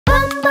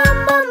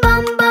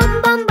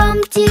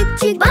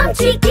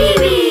Bumcheek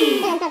TV.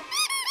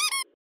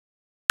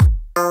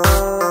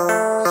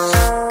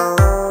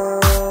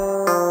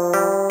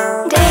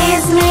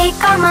 Days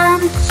make a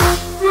month,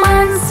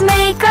 months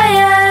make a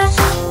year.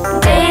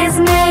 Days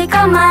make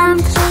a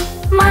month,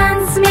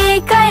 months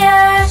make a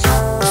year.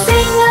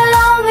 Sing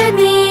along with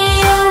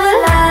me, you will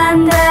learn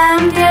them,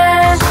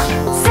 dear.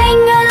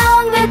 Sing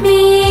along with me,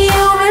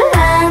 you will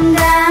learn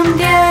them,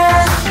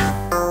 dear.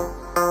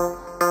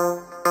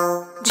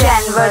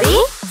 January,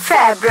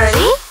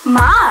 February,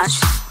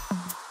 March.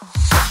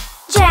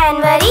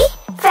 January,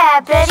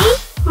 February,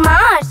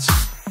 March.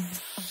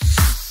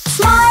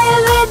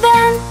 Smile with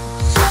an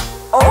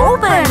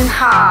open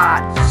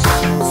heart.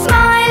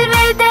 Smile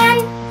with an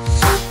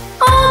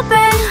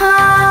open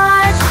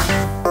heart.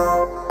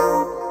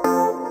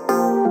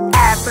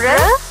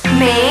 April,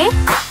 May,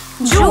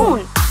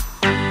 June.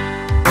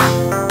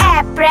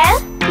 April,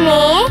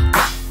 May,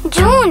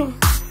 June.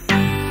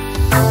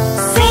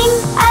 Sing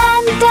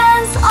and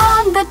dance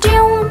on the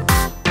tune.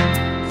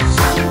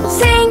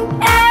 Sing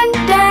and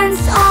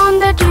dance on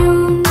the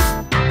tune.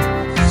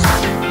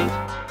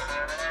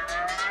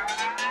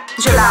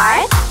 July,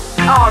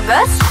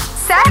 August,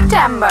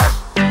 September.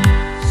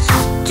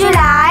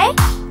 July,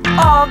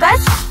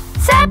 August,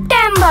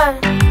 September.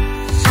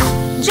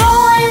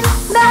 Join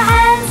the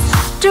hands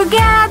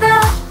together.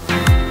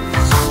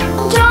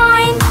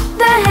 Join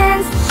the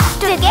hands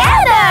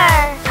together.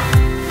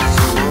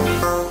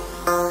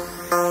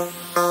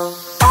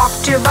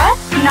 October,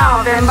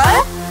 November,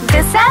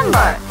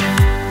 December.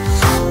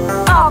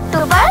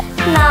 October,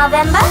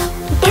 November,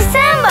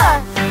 December.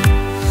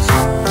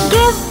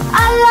 Give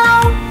a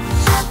loud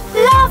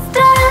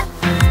laughter.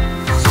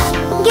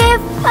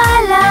 Give a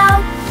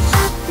loud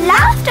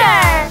laughter.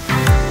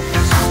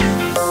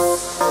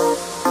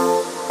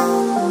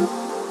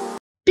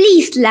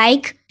 Please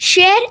like,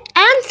 share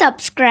and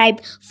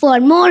subscribe for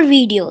more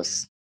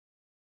videos.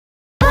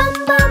 Bum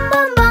bum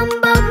bum bum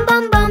bum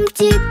bum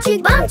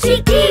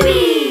Bumcheek TV.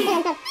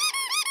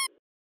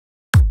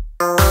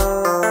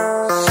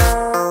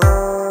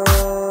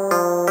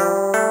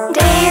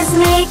 Days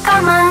make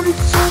a month,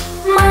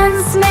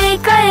 months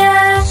make a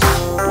year.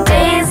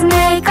 Days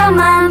make a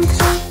month,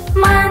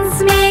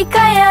 months make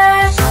a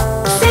year.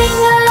 Sing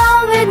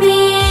along with me,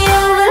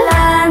 you will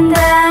learn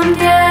them,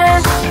 dear.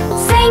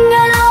 Sing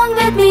along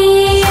with me,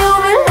 you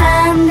will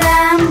learn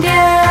them,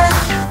 dear.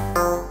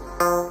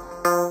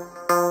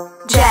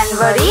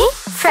 January,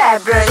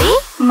 February,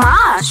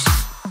 March.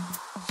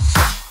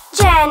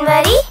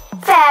 January,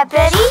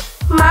 February,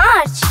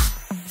 March.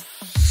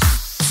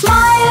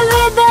 Smile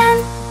with an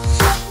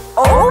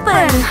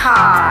open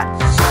heart.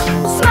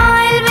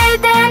 Smile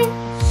with an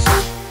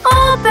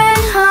open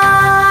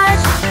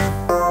heart.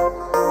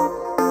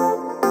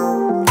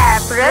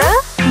 April,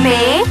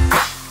 May,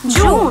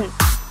 June.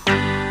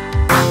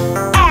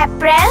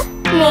 April,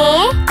 May,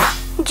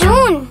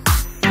 June.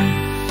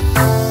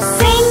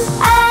 Sing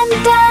and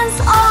dance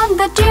on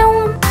the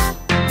tune.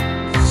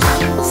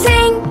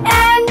 Sing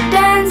and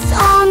dance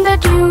on the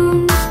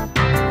tune.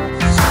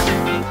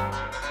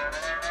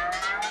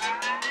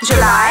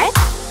 July,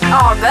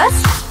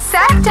 August,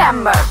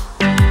 September.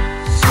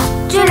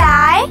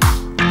 July,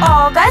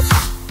 August,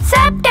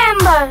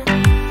 September.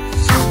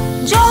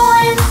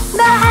 Join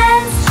the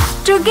hands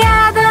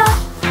together.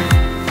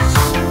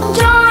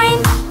 Join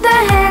the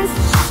hands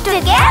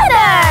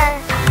together.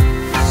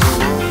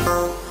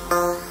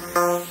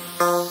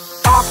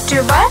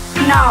 October,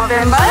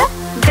 November,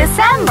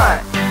 December.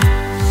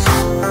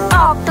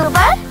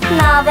 October,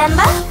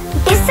 November,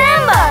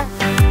 December.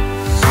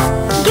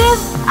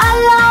 Give a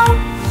loud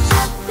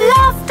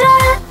laughter.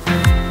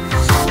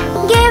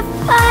 Give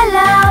a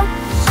loud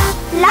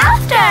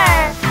laughter.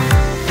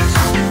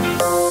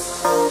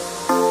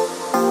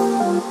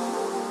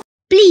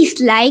 Please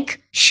like,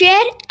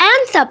 share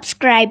and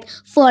subscribe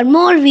for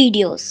more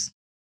videos.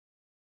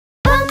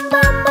 Bum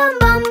bum bum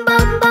bum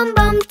bum bum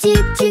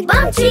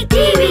Bumcheek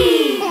TV.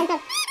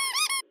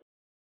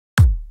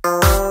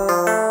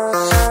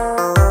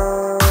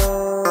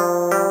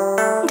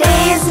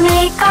 Days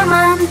make a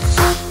month,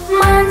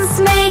 months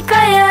make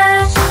a year.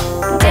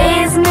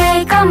 Days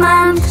make a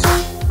month,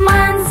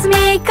 months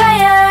make a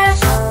year.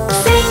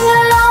 Sing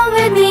along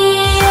with me,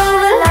 you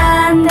will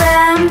learn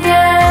them,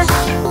 dear.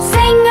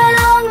 Sing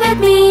along with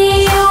me,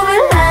 you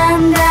will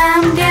learn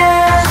them,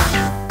 dear.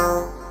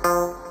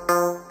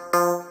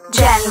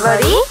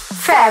 January,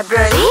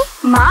 February,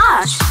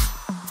 March.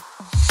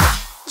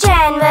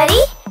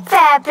 January,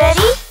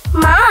 February,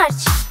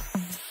 March.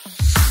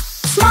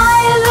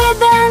 Smile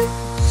with an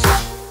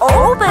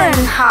open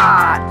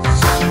heart.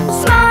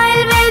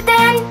 Smile with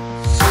an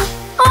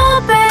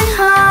open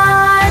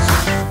heart.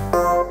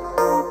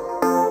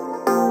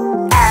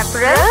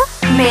 April,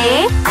 May,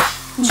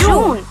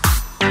 June.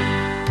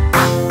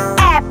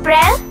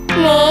 April,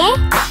 May,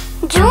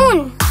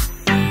 June.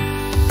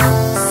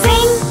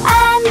 Sing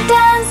and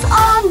dance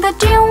on the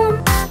tune.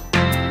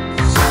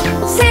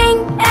 Sing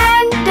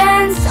and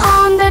dance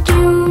on the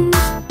tune.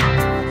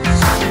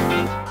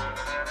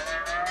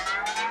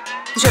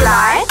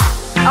 July,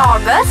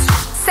 August,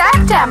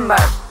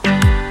 September.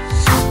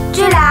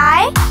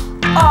 July,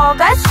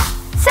 August,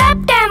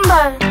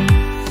 September.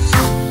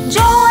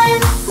 Join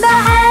the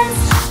hands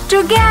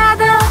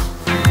together.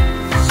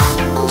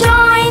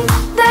 Join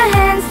the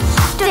hands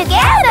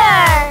together.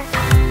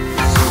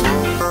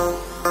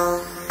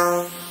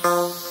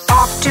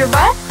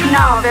 October,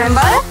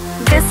 November,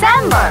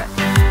 December.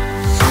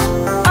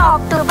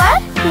 October,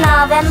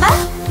 November,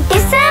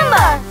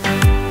 December.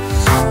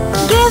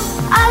 Give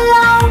a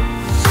loud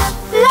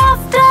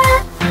laughter.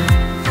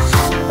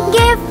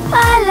 Give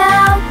a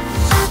loud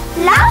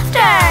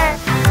laughter.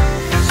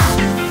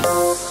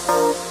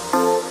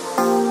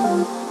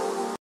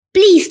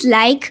 Please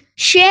like,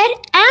 share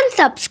and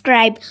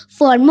subscribe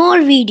for more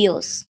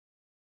videos.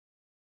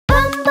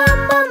 Bum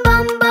bum bum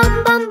bum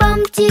bum bum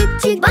Bumcheek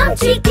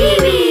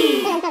TV.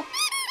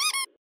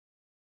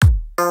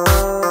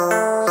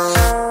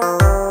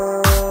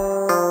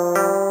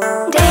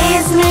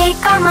 Days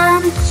make a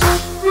month,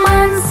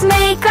 months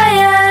make a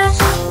year.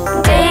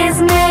 Days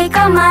make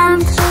a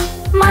month,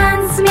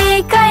 months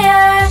make a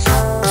year.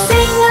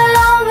 Sing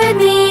along with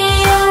me,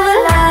 you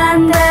will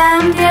learn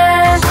them,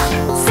 dear.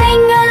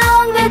 Sing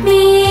along with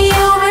me,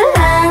 you will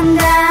learn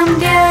them,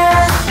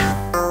 dear.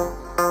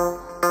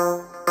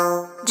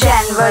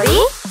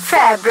 January,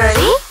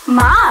 February,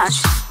 March.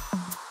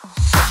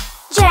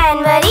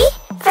 January,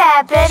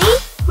 February,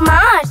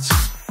 March.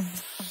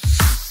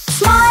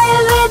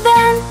 Smile with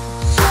an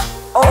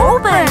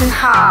open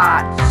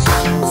heart.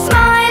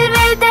 Smile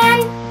with an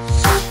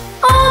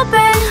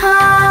open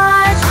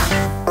heart.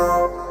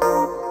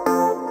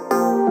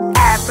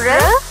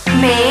 April,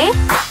 May,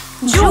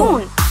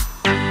 June.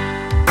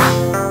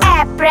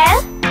 April,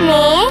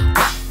 May,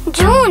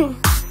 June.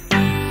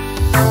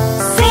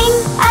 Sing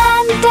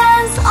and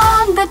dance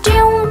on the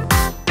tune.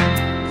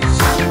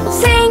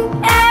 Sing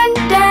and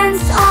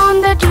dance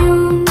on the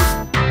tune.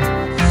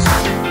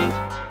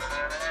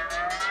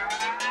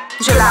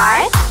 July,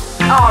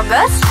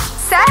 August,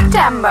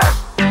 September.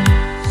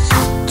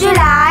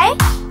 July,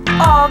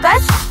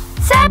 August,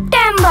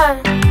 September.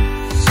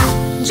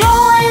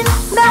 Join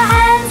the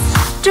hands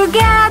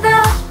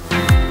together.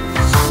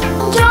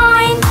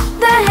 Join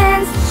the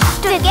hands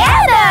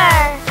together.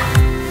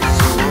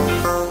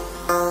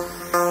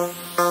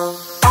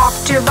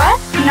 October,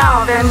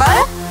 November,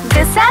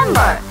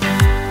 December.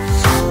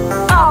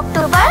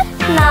 October,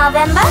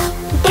 November,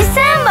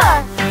 December.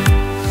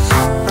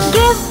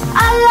 Give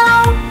a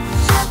loud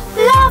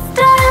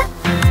laughter.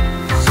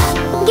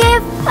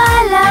 Give a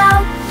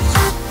loud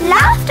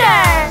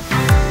laughter.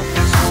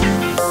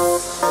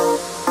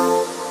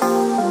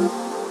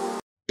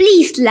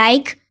 Please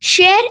like,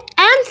 share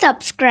and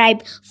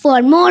subscribe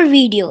for more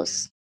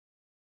videos.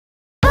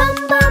 Bum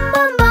bum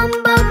bum bum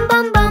bum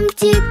bum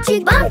Bumcheek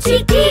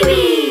TV.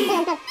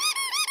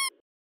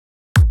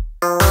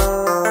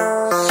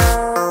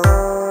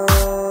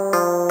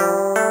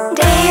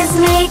 Days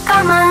make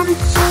a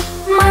month,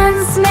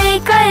 months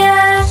make a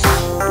year.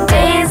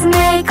 Days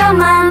make a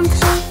month,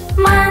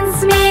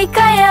 months make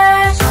a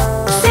year.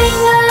 Sing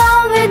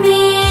along with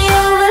me,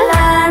 you will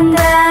learn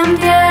them,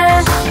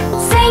 dear.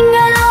 Sing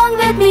along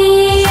with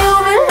me, you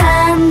will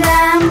learn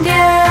them,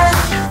 dear.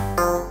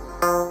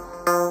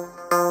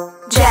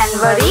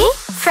 January,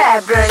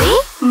 February,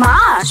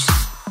 March.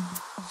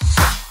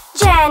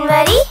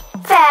 January,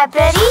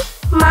 February,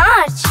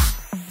 March.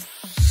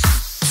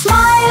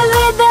 Smile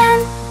with an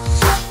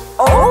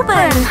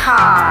open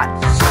heart.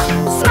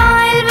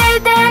 Smile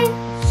with an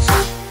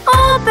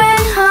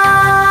open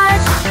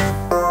heart.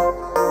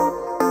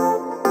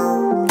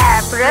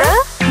 April,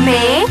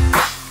 May,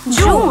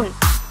 June.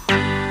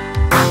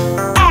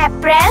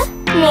 April,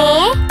 May,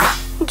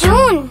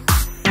 June.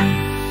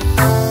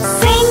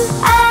 Sing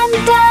and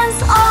dance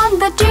on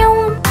the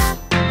tune.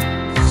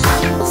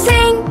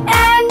 Sing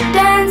and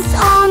dance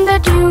on the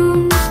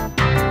tune.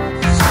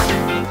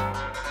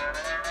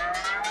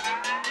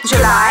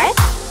 July,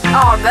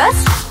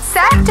 August,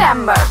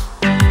 September.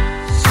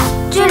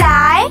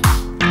 July,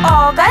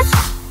 August,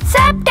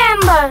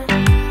 September.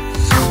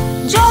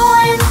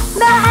 Join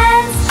the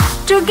hands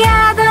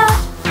together.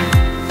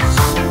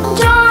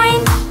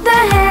 Join the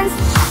hands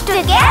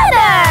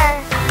together.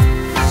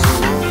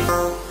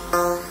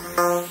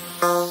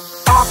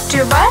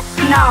 October,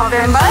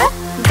 November,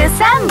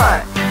 December.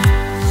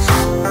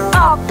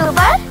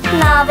 October,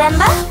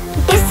 November,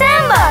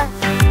 December.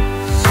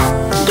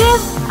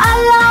 Give a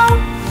loud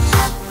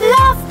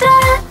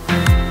laughter.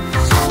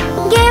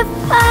 Give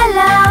a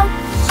loud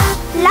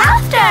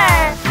laughter.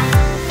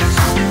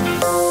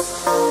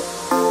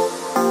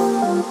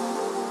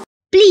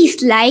 Please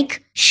like,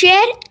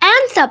 share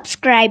and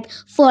subscribe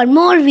for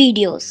more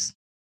videos.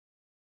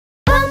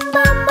 Bum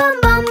bum bum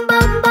bum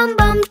bum bum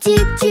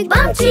Bumcheek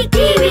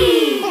TV.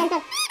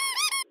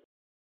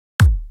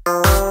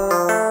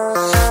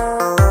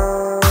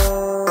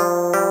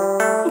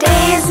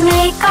 Days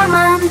make a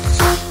month,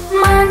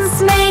 months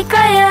make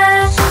a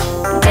year.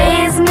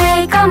 Days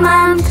make a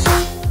month,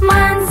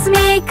 months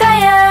make a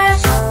year.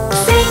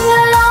 Sing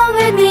along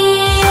with me,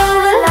 you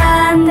will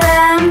learn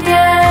them,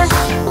 dear.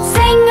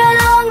 Sing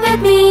along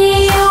with me,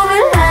 you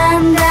will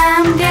learn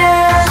them,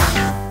 dear.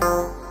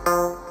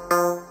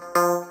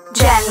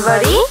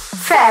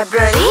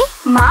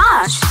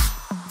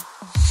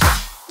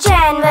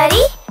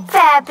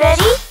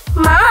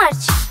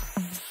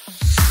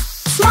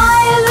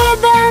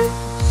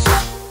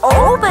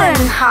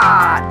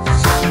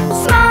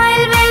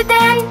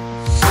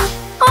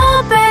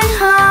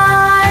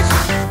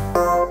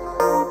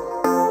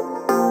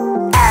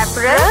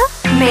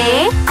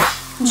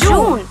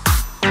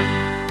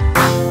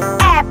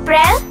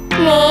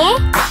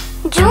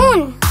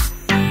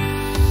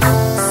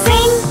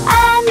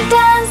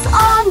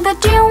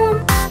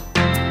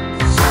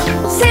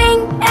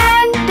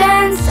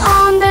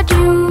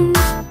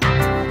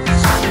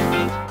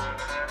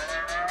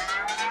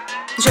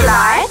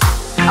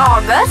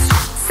 August,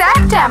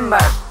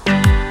 September.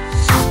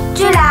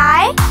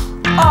 July,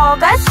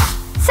 August,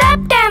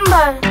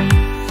 September.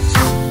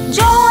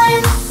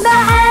 Join the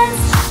hands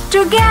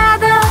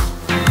together.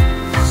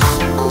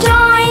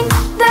 Join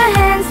the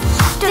hands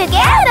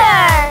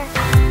together.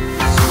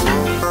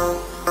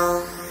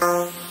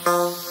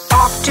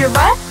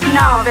 October,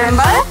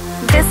 November,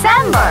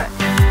 December.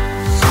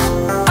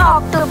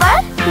 October,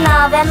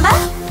 November,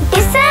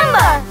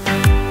 December.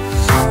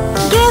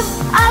 Give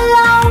a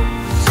loud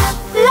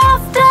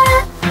laughter.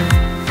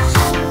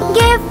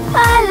 Give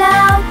a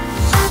loud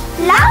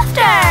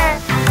laughter.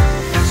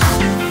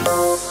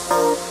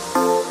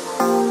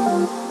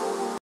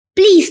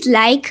 Please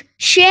like,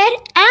 share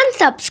and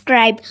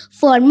subscribe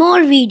for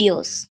more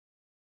videos.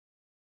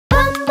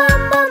 Bum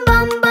bum bum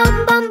bum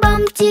bum bum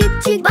Bumcheek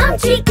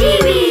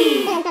TV.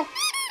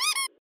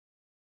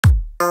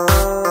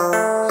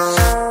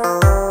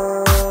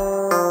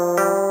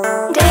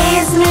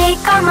 Days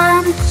make a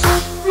month,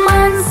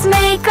 months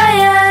make a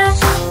year.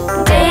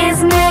 Days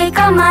make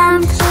a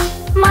month,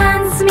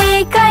 months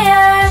make a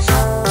year.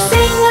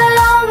 Sing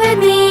along with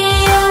me,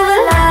 you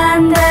will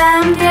learn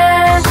them,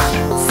 dear.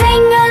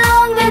 Sing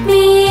along with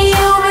me,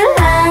 you will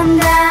learn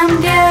them,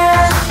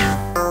 dear.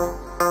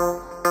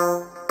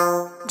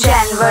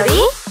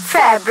 January,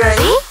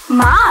 February,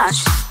 March.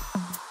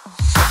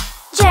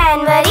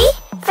 January,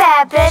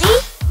 February,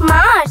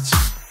 March.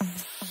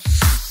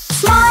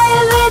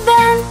 Smile with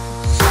an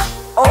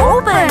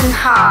open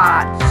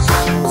heart.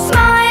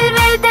 Smile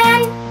with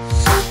an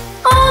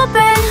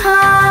open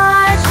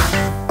heart.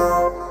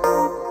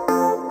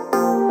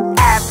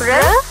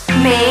 April,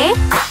 May,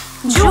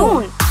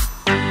 June.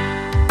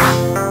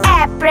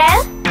 April,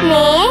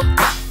 May,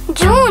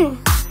 June.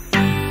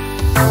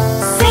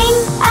 Sing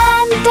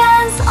and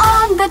dance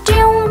on the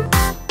tune.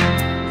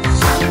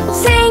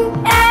 Sing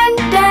and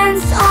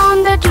dance on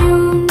the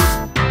tune.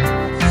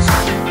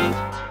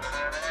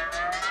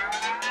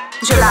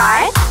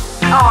 July,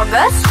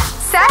 August,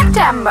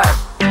 September.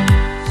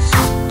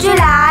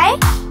 July,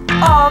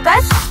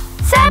 August,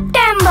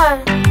 September.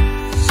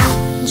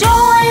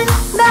 Join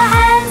the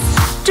hands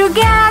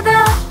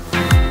together.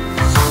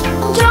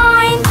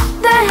 Join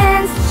the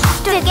hands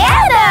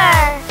together.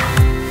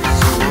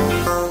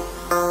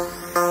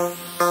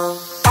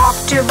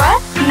 October,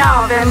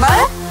 November,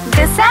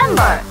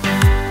 December.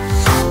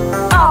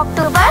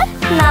 October,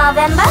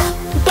 November,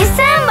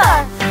 December.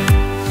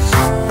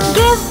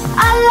 Give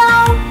a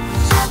loud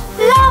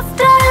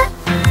laughter.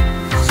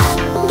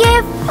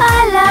 Give a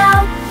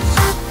loud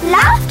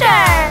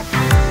laughter.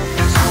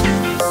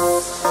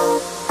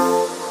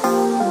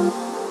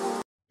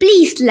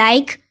 Please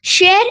like,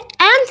 share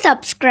and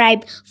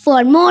subscribe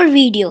for more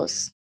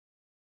videos.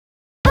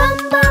 Bum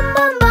bum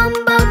bum bum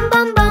bum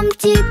bum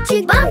Bumcheek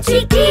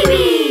TV.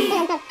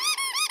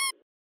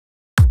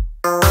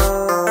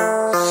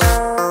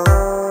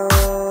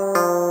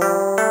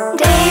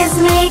 Days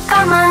make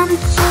a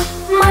month,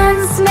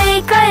 months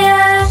make a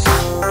year.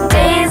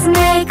 Days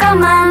make a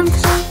month,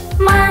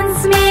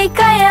 months make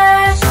a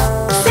year.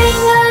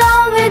 Sing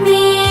along with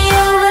me,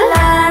 you will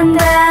learn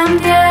them,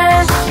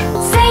 dear.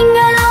 Sing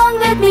along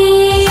with me,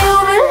 you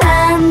will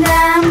learn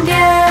them,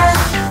 dear.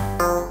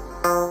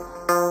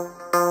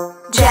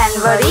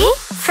 January,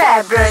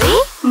 February,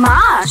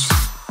 March.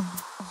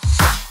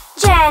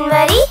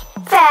 January,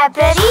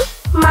 February,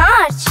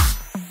 March.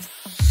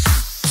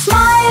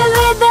 Smile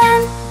with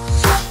an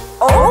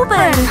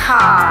open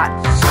heart.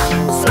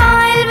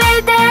 Smile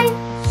with an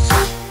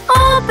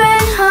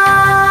open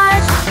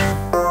heart.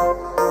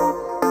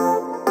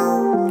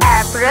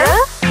 April,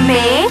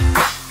 May,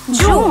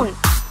 June.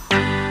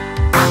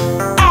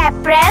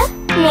 April,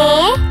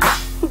 May,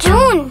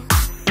 June.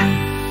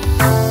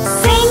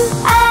 Sing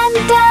and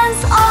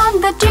dance on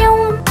the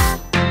tune.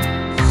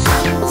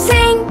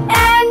 Sing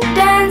and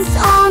dance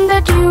on the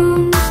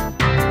tune.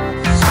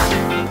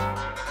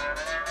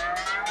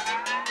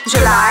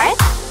 July,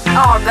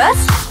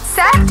 August,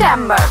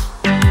 September.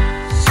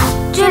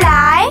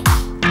 July,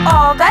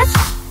 August,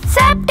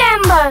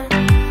 September.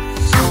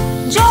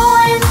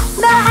 Join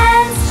the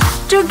hands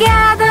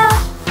together.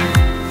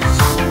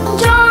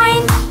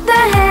 Join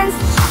the hands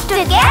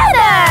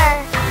together.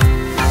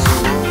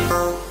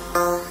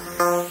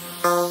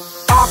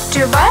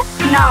 October,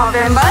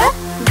 November,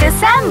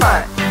 December.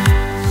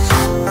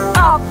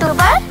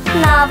 October,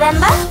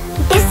 November,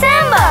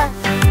 December.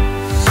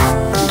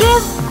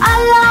 Give a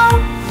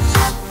loud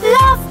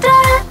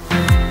laughter.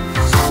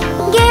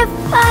 Give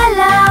a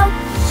loud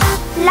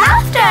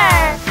laughter.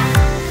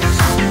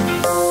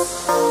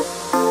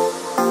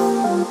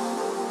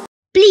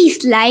 Please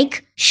like,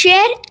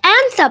 share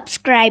and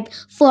subscribe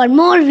for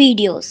more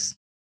videos.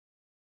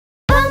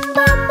 Bum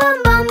bum bum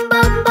bum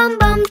bum bum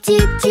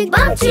Bumcheek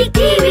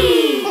TV.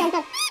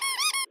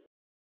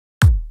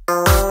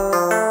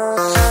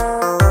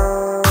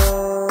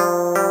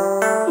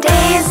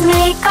 Days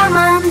make a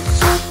month,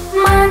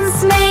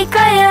 months make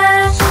a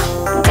year.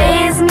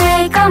 Days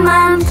make a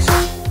month,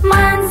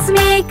 months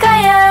make a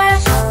year.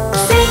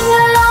 Sing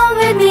along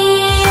with me,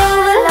 you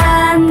will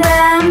learn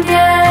them,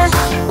 dear.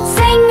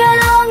 Sing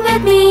along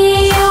with me,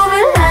 you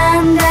will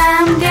learn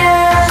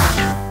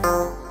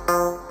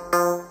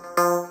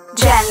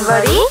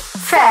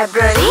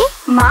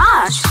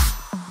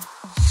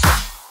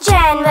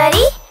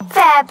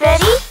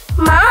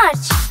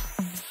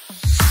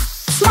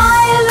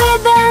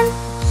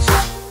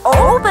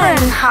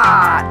open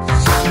heart.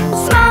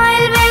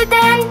 Smile with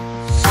an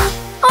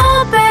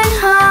open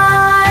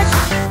heart.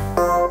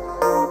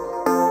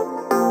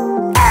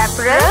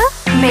 April,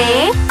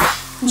 May,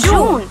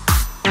 June.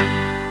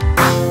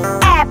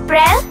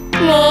 April,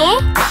 May,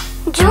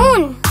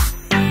 June.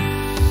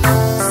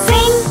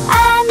 Sing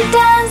and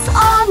dance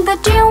on the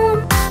tune.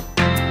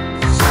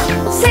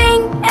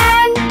 Sing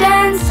and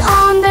dance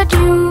on the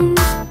tune.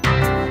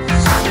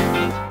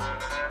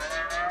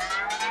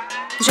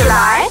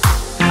 July,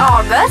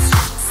 August,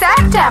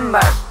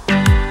 September.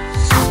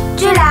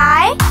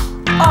 July,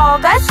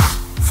 August,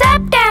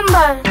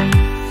 September.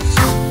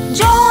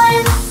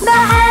 Join the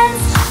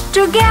hands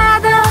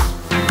together.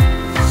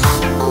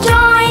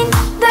 Join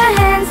the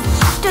hands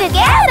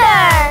together.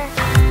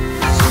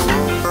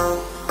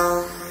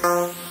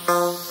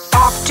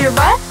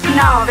 October,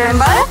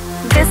 November,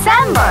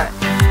 December.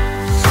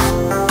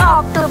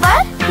 October,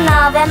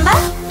 November,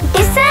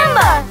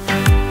 December.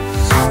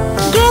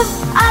 Give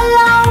a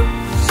loud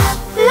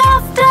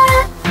laughter.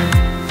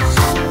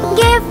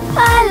 Give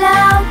a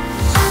loud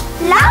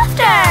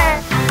laughter.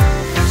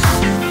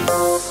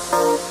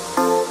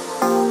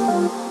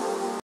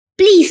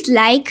 Please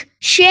like,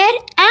 share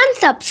and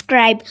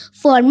subscribe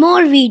for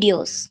more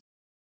videos.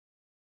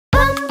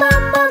 Bum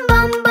bum bum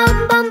bum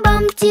bum bum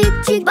Bumcheek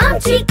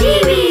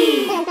TV.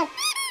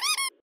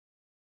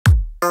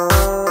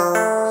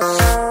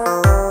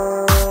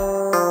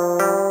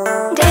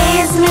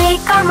 Days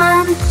make a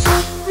month,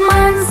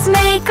 months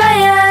make a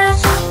year.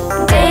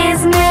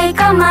 Days make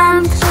a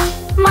month,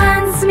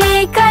 months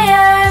make a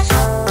year.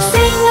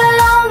 Sing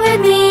along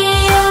with me,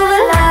 you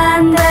will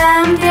learn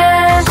them,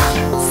 dear.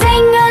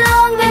 Sing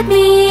along with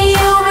me,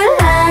 you will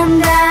learn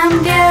them,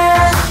 dear.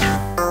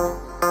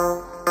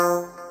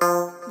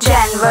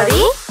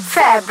 January,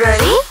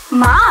 February,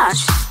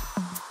 March.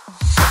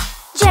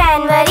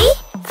 January,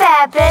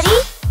 February,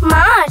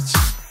 March.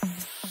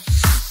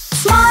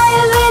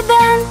 Smile with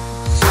an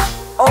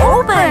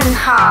open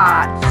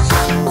heart.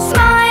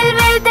 Smile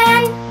with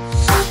an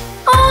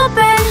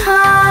open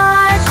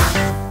heart.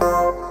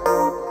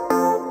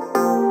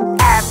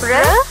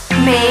 April,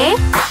 May,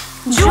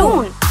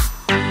 June.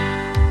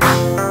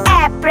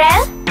 April,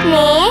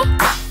 May,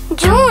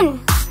 June.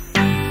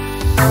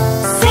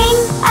 Sing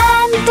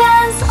and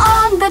dance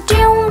on the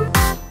tune.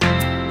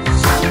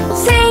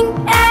 Sing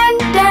and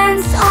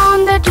dance on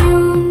the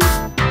tune.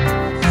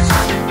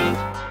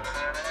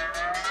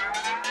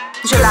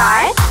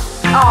 July,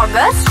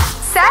 August,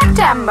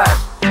 September.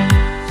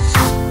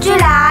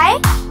 July,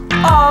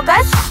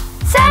 August,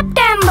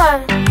 September.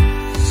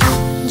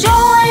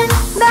 Join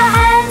the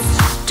hands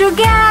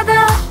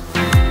together.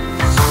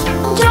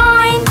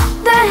 Join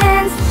the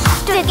hands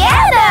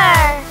together.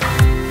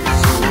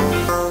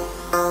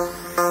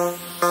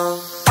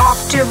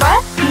 October,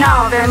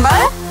 November,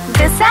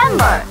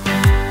 December.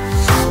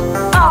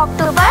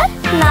 October,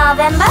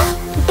 November,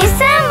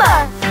 December.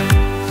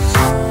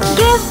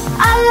 Give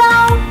a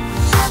loud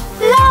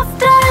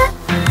laughter.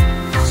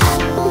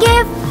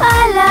 Give a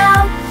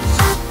loud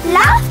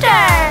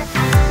laughter.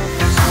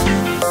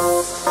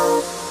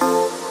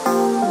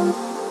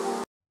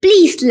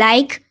 Please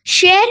like,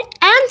 share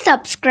and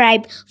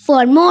subscribe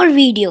for more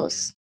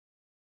videos.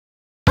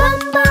 Bum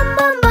bum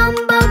bum bum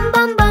bum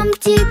bum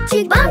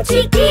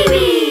Bumcheek TV.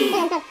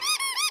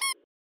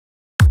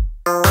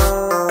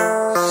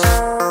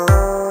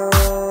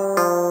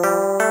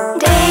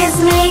 Days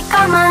make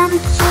a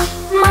month,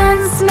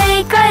 months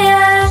make a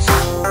year.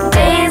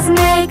 Days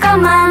make a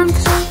month,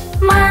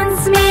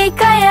 months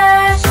make a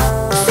year.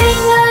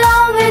 Sing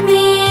along with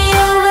me,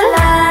 you will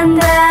learn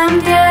them,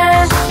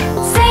 dear.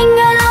 Sing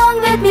along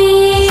with me,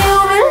 you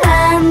will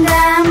learn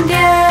them,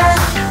 dear.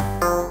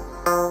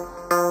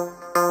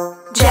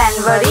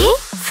 January,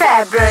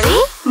 February,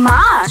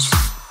 March.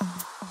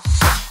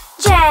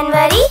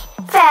 January,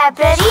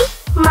 February,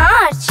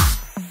 March.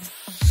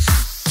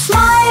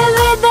 Smile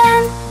with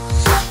an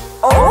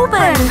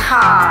open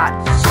heart.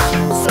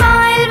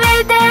 Smile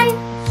with an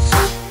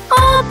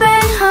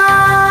open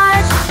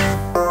heart.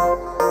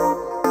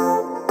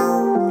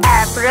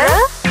 April,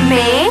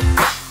 May,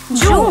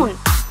 June.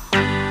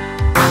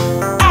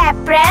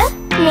 April,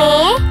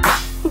 May,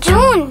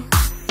 June.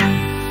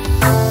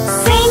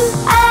 Sing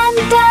and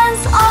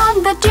dance on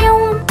the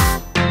tune.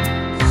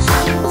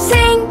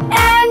 Sing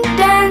and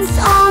dance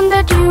on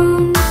the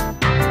tune.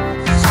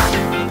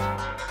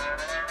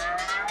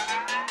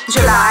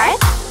 July,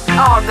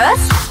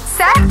 August,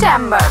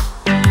 September.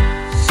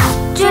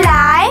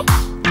 July,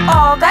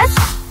 August,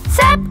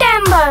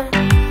 September.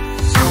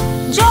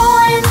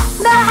 Join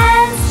the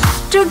hands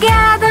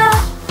together.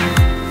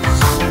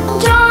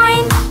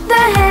 Join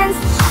the hands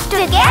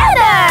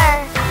together.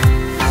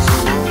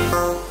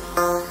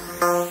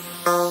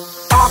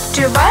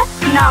 October,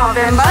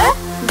 November,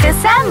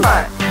 December.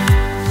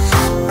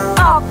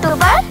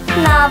 October,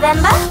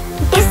 November,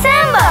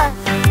 December.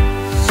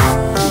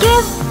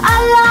 Give a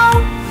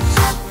loud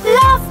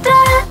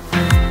laughter.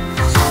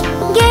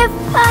 Give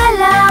a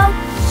loud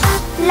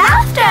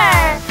laughter.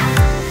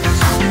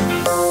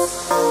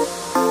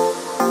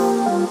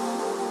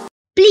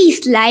 Please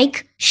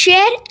like,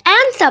 share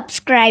and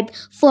subscribe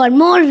for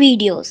more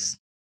videos.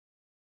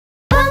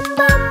 Bum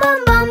bum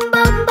bum bum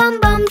bum bum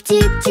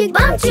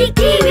Bumcheek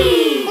TV.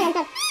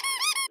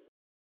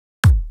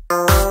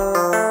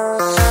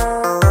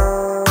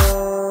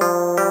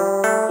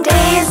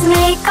 Days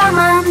make a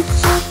month,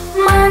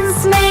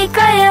 months make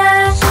a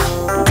year.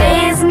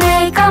 Days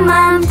make a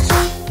month,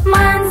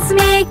 months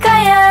make a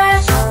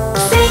year.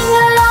 Sing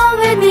along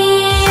with me,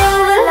 you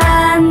will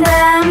learn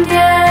them,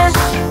 dear.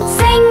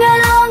 Sing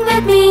along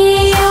with me,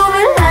 you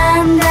will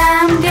learn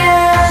them,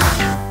 dear.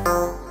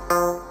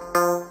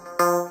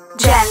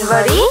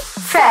 January,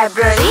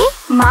 February,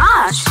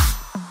 March.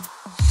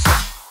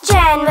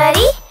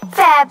 January,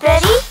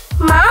 February,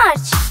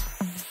 March.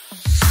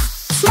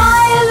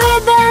 Smile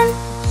with an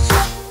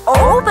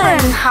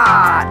open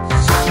heart.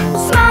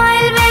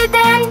 Smile with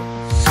an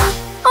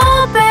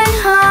open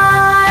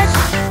heart.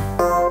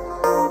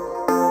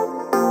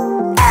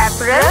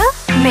 April,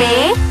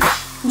 May,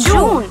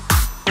 June.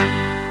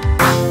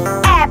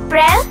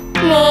 April,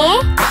 May,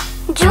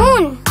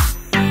 June.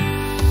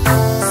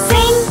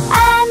 Sing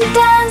and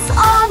dance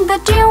on the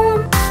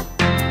tune.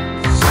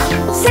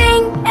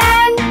 Sing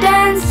and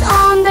dance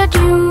on the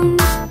tune.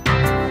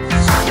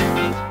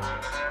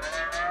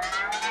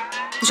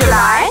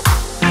 July,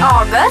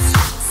 August,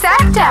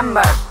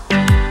 September.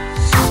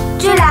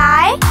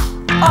 July,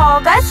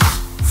 August,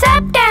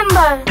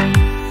 September.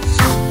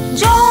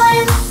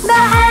 Join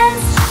the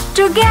hands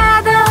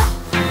together.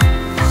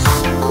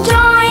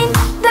 Join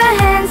the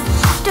hands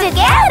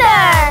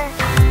together.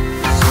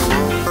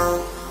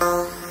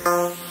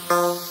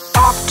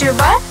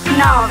 October,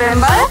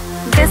 November,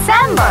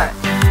 December.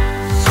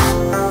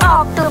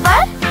 October,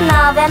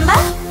 November,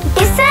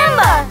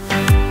 December.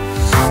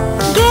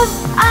 Give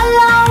a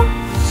loud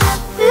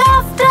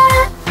laughter.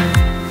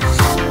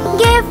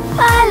 Give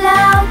a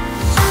loud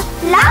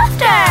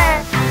laughter.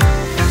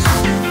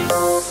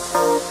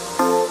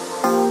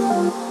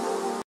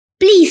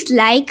 Please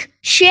like,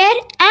 share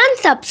and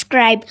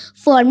subscribe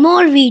for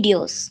more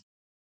videos.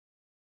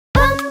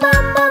 Bum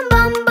bum bum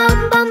bum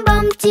bum bum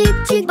Bumcheek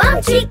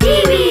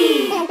TV.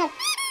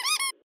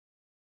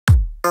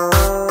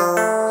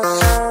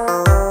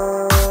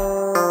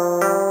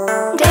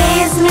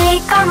 Days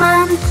make a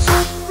month,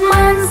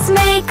 months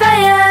make a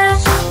year.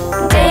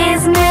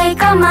 Days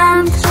make a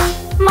month,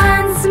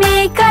 months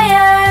make a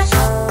year.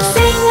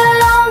 Sing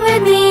along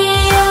with me,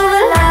 you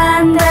will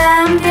learn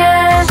them,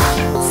 dear.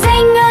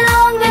 Sing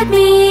along with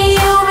me,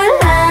 you will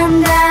learn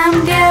them,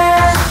 dear.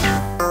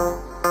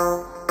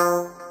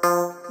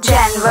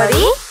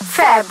 January,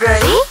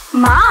 February,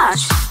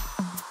 March.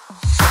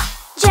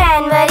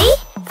 January,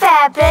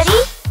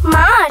 February,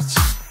 March.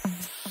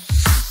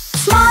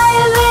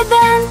 Smile with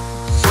an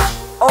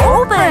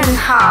open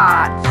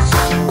heart.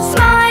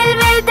 Smile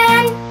with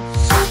an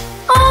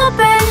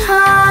open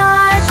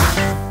heart.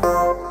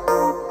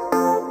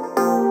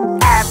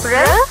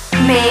 April,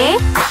 May,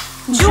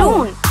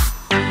 June.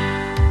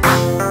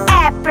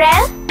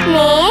 April,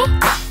 May,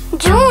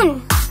 June.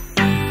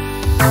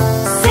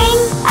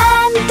 Sing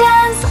and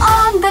dance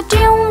on the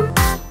tune.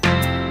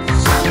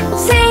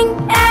 Sing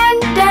and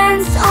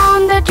dance on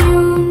the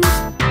tune.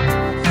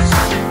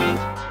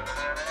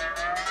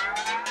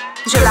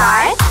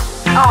 July,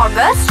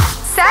 August,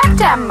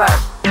 September.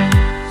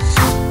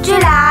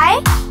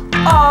 July,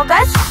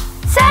 August,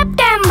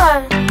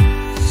 September.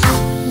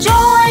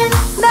 Join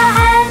the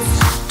hands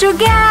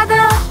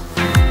together.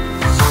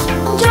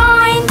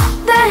 Join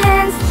the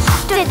hands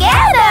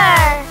together.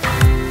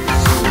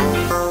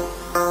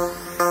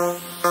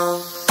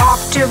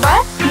 October,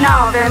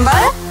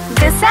 November,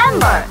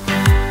 December.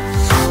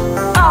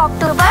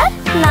 October,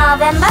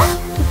 November,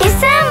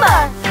 December.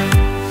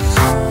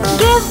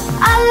 Give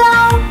a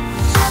loud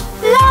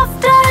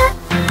laughter.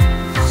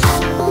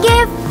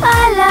 Give a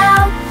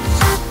loud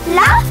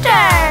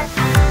laughter.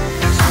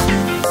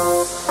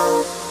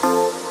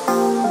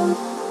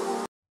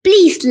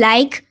 Please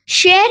like,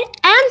 share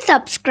and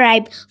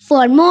subscribe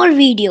for more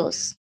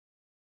videos.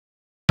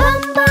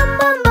 Bum bum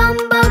bum bum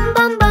bum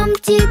bum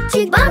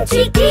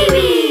Bumcheek TV.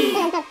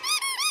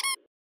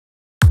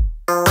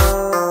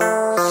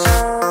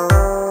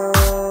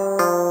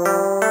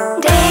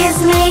 Days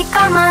make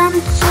a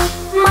month,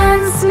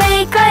 months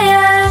make a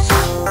year.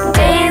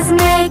 Days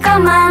make a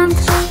month,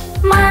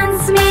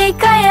 months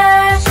make a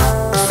year.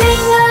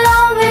 Sing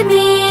along with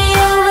me,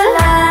 you will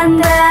learn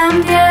them,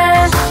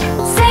 dear.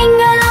 Sing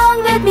along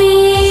with me,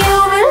 you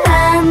will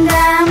learn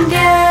them,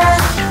 dear.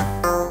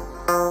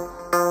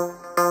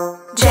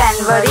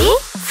 January,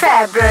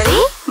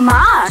 February,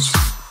 March.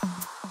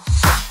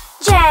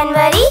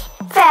 January,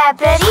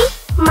 February,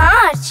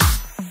 March.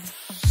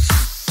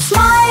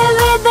 Smile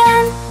with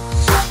an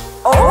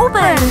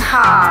open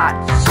heart.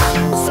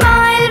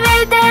 Smile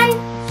with an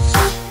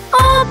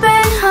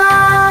open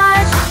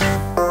heart.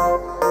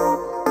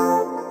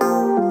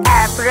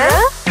 April,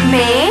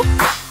 May,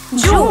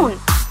 June.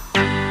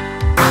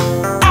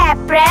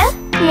 April,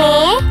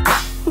 May,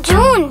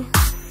 June.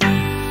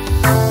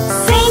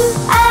 Sing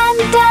and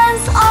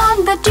dance on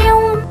the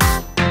tune.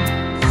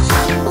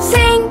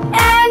 Sing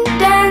and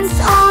dance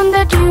on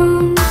the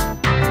tune.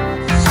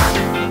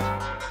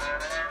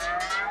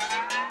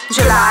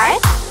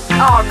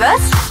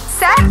 August,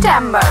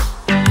 September.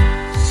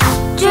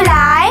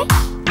 July,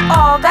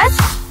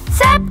 August,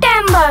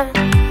 September.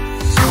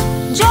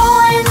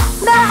 Join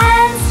the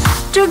hands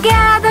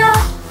together.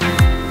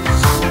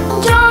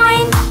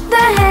 Join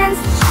the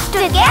hands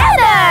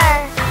together.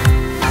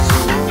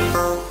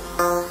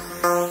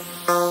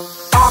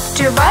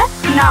 October,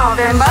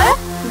 November,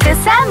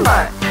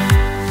 December.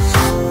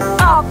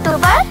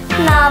 October,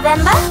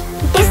 November,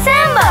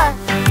 December.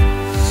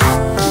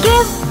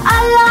 Give a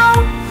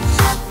loud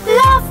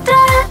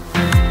laughter.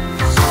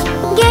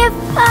 Give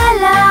a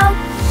loud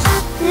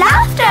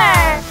laughter.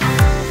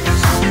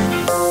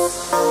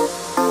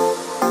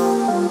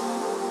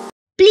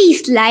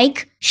 Please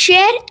like,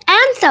 share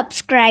and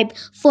subscribe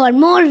for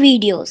more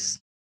videos.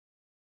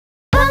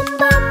 Bum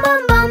bum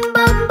bum bum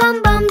bum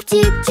bum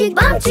Bumcheek TV.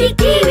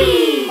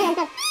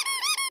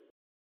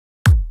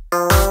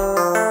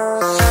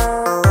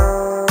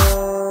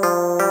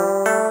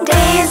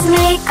 Days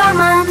make a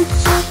month,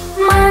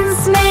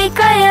 months make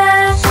a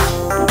year.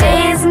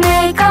 Days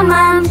make a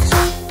month,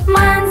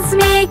 months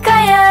make a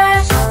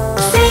year.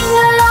 Sing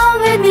along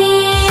with me,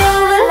 you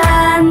will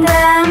learn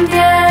them,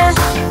 dear.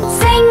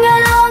 Sing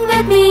along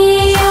with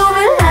me, you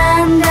will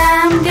learn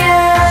them,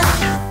 dear.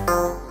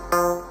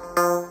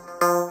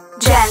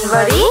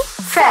 January,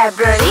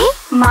 February,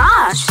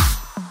 March.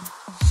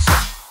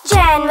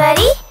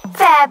 January,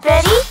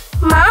 February,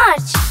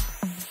 March.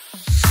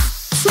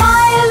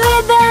 Smile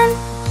with an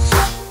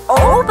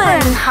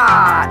open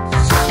heart.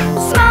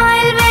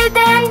 Smile with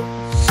an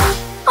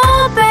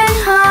open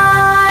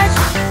heart.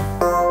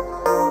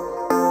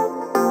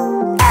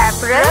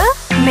 April,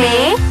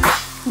 May,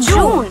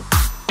 June.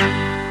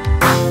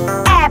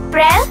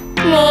 April,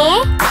 May,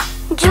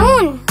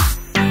 June.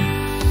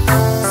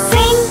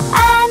 Sing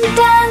and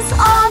dance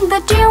on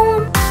the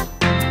tune.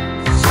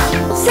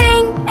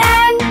 Sing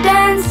and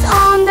dance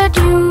on the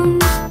tune.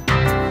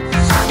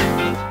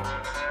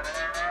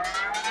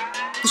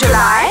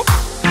 July,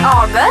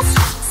 August,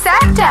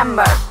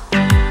 September.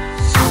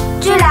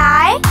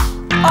 July,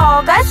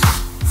 August,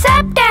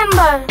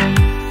 September.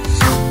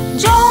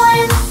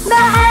 Join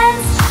the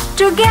hands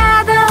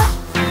together.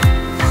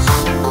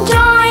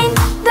 Join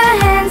the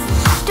hands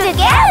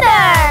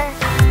together.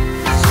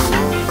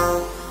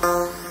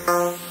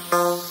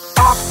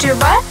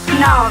 October,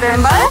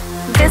 November,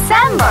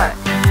 December.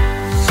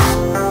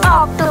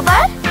 October,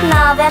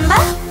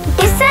 November,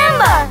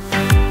 December.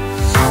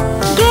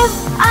 Give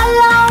a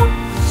loud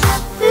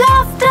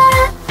laughter.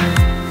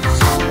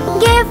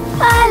 Give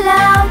a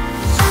loud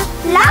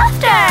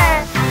laughter.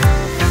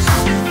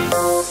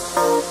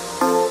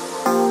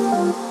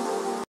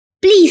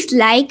 Please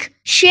like,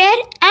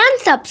 share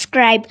and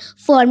subscribe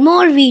for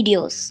more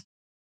videos.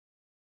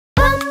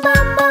 Bum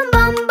bum bum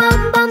bum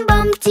bum bum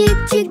Bumcheek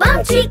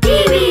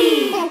TV.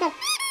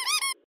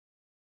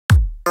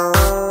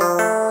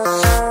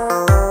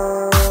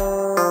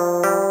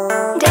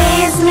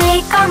 Days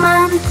make a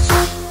month,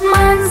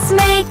 months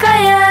make a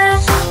year.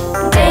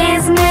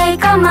 Days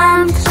make a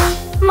month,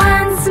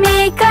 months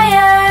make a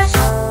year.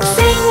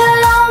 Sing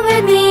along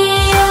with me,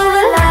 you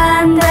will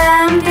learn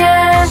them,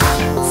 dear.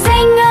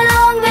 Sing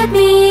along with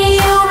me,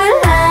 you will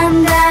learn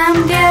them,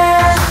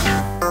 dear.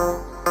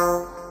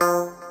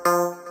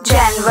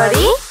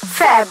 January,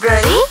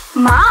 February,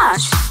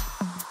 March.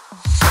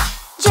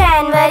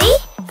 January,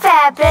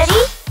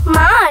 February,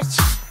 March.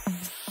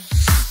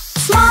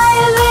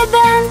 Smile with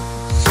an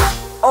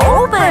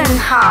open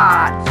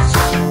heart.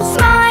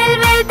 Smile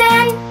with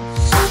an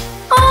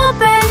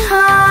open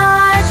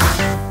heart.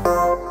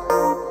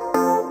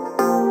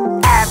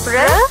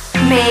 April,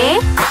 May,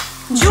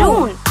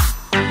 June.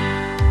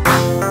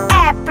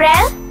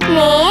 April,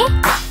 May,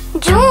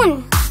 June.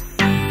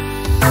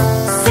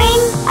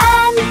 Sing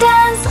and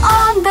dance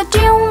on the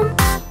tune.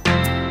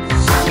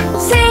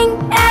 Sing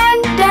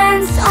and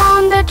dance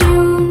on the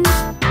tune.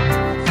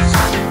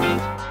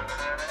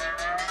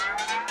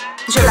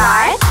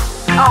 July,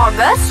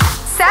 August,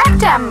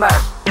 September.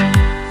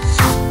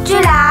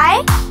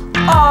 July,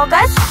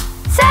 August,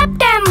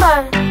 September.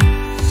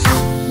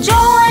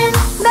 Join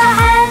the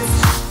hands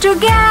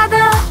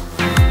together.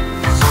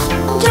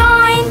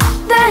 Join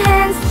the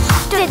hands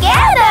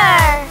together.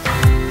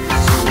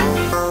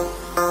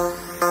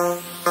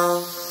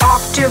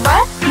 October,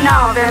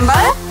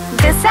 November,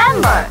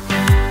 December.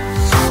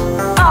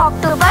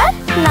 October,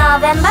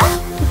 November,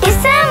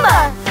 December.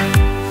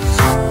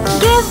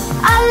 Give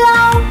a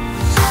loud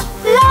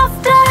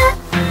laughter.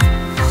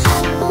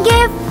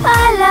 Give a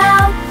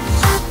loud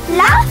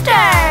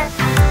laughter.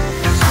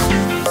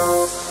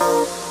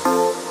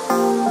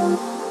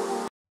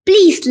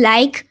 Please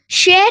like,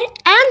 share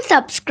and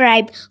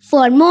subscribe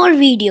for more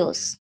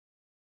videos.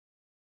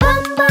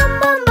 Bum bum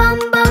bum bum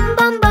bum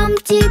bum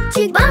Bumcheek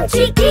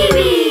TV.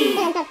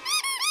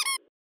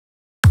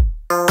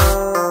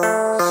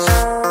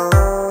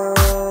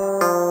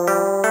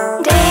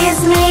 Days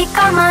make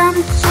a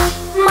month,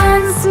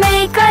 months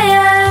make a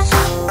year.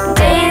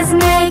 Days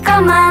make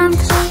a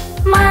month,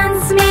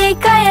 months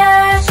make a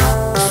year.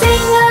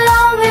 Sing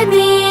along with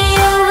me,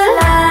 you will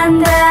learn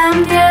them,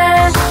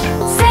 dear.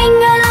 Sing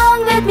along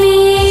with me,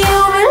 you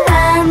will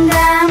learn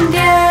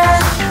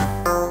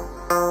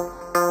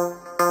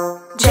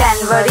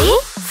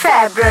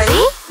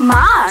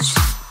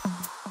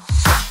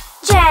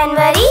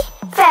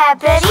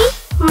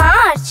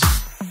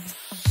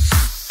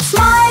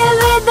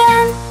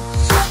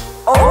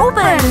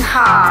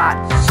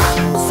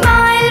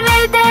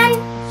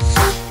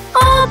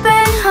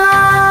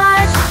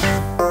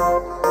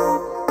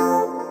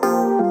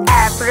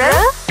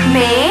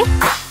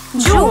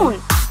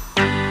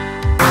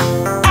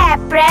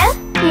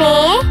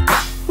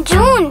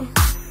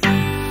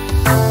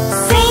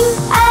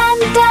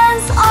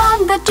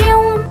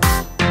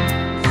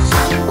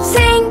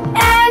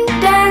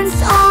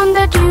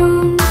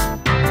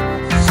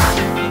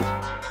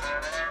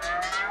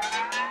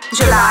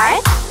July,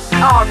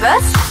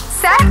 August,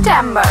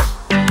 September.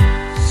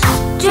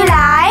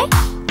 July,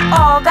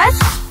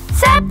 August,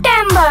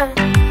 September.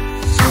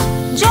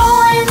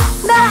 Join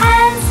the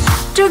hands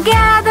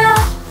together.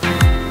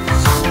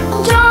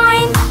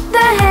 Join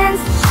the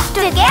hands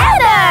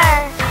together.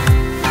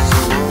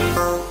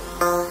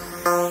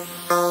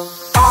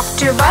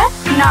 October,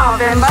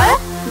 November,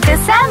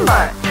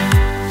 December.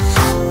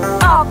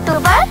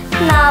 October,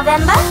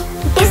 November,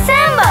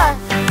 December.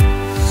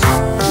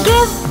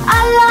 Give a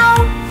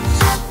loud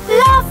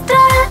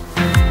laughter.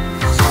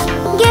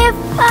 Give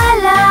a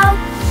loud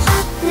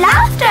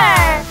laughter.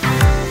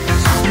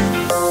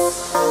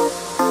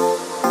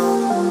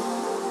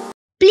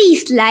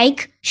 Please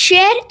like,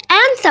 share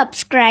and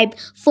subscribe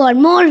for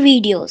more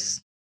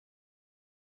videos.